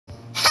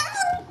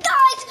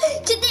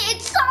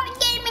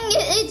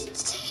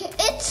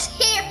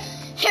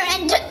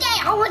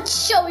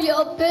show you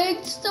a big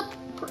surprise.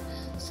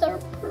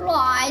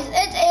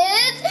 It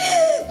is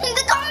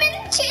the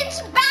community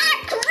is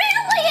back.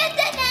 Really, it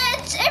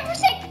is.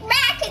 Everything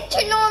back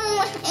into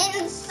normal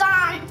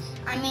inside.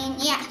 I mean,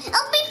 yeah.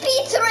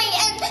 LBP3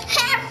 and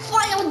have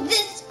fun with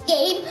this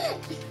game.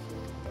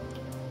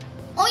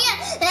 Oh yeah,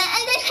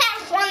 and then have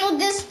fun with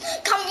this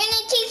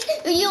communities.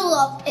 You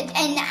love it,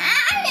 and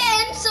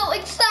I am so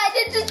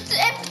excited to see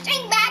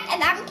everything back.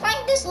 And I'm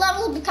playing this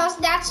level because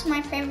that's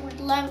my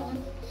favorite level.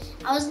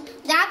 I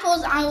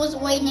was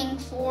waiting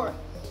for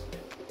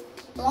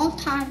a long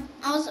time.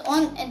 I was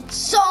on it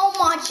so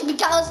much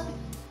because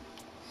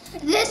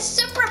these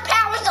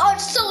superpowers are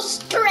so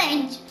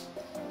strange.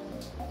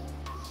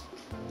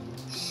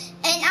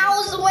 And I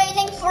was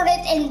waiting for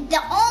it in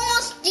the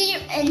almost year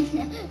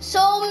and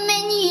so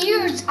many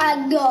years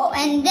ago,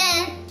 and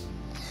then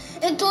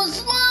it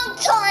was a long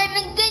time,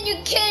 and then you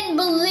can't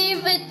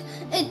believe it.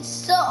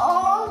 It's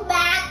all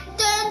back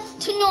to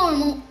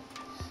normal.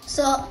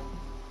 So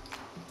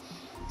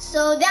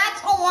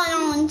that's all I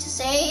want to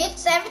say.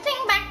 It's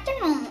everything back to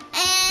normal.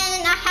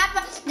 And I have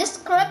a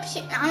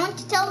description. I want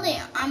to tell you.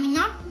 I mean,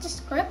 not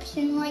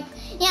description. Like,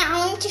 yeah,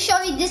 I want to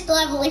show you this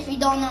level if you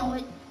don't know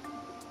it.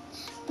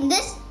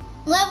 This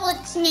level,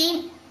 it's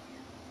named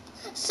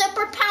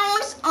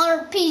Superpowers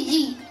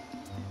RPG.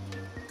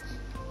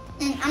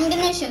 And I'm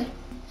gonna show you.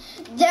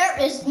 There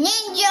is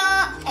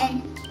Ninja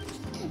and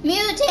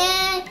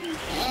Mutant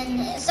and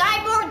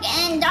Cyborg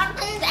and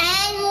Darkness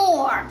and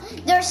more.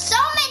 There's so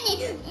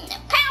many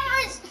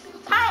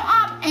power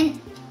up, and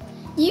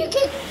you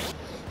can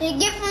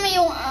give me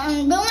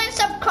 1 billion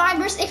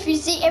subscribers if you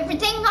see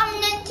everything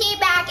community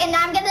back. And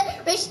I'm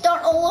gonna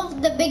restart all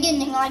of the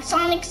beginning, like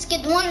Sonic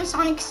Skit 1,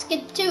 Sonic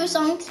Skit 2,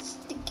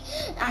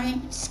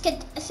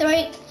 Skit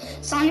 3,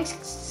 Sonic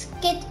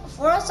Skit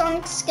 4,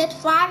 Sonic Skit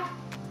 5,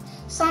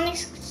 Sonic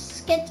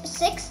Skit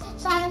 6,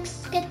 Sonic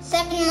Skit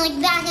 7, like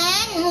that,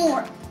 and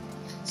more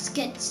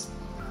skits.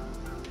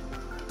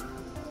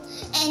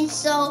 And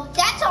so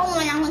that's all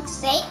I want to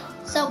say.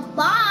 So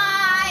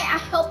bye. I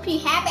hope you're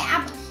happy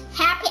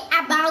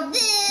about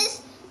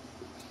this.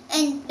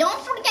 And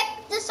don't forget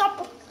to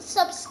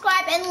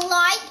subscribe and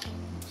like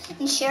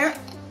and share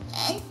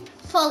and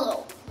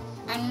follow.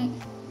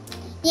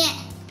 Yeah.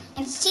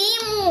 And see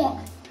you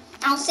more.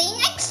 I'll see you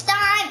next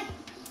time.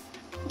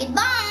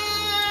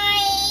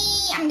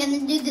 Goodbye. I'm gonna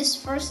do this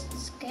first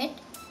skit.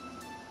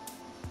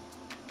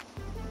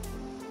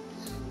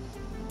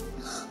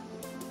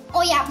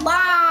 Oh yeah, bye.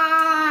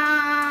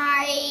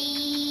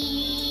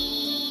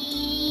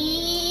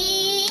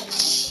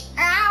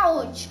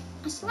 Ouch.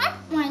 I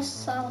slapped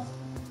myself.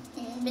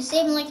 The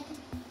same like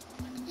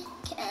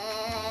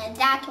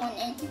that one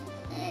and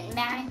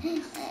back.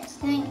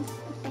 Thanks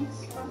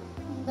for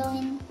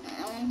going.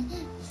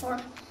 4,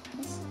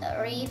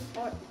 3,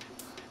 4.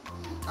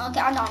 Okay,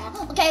 I don't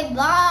know. Okay,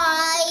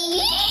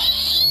 bye.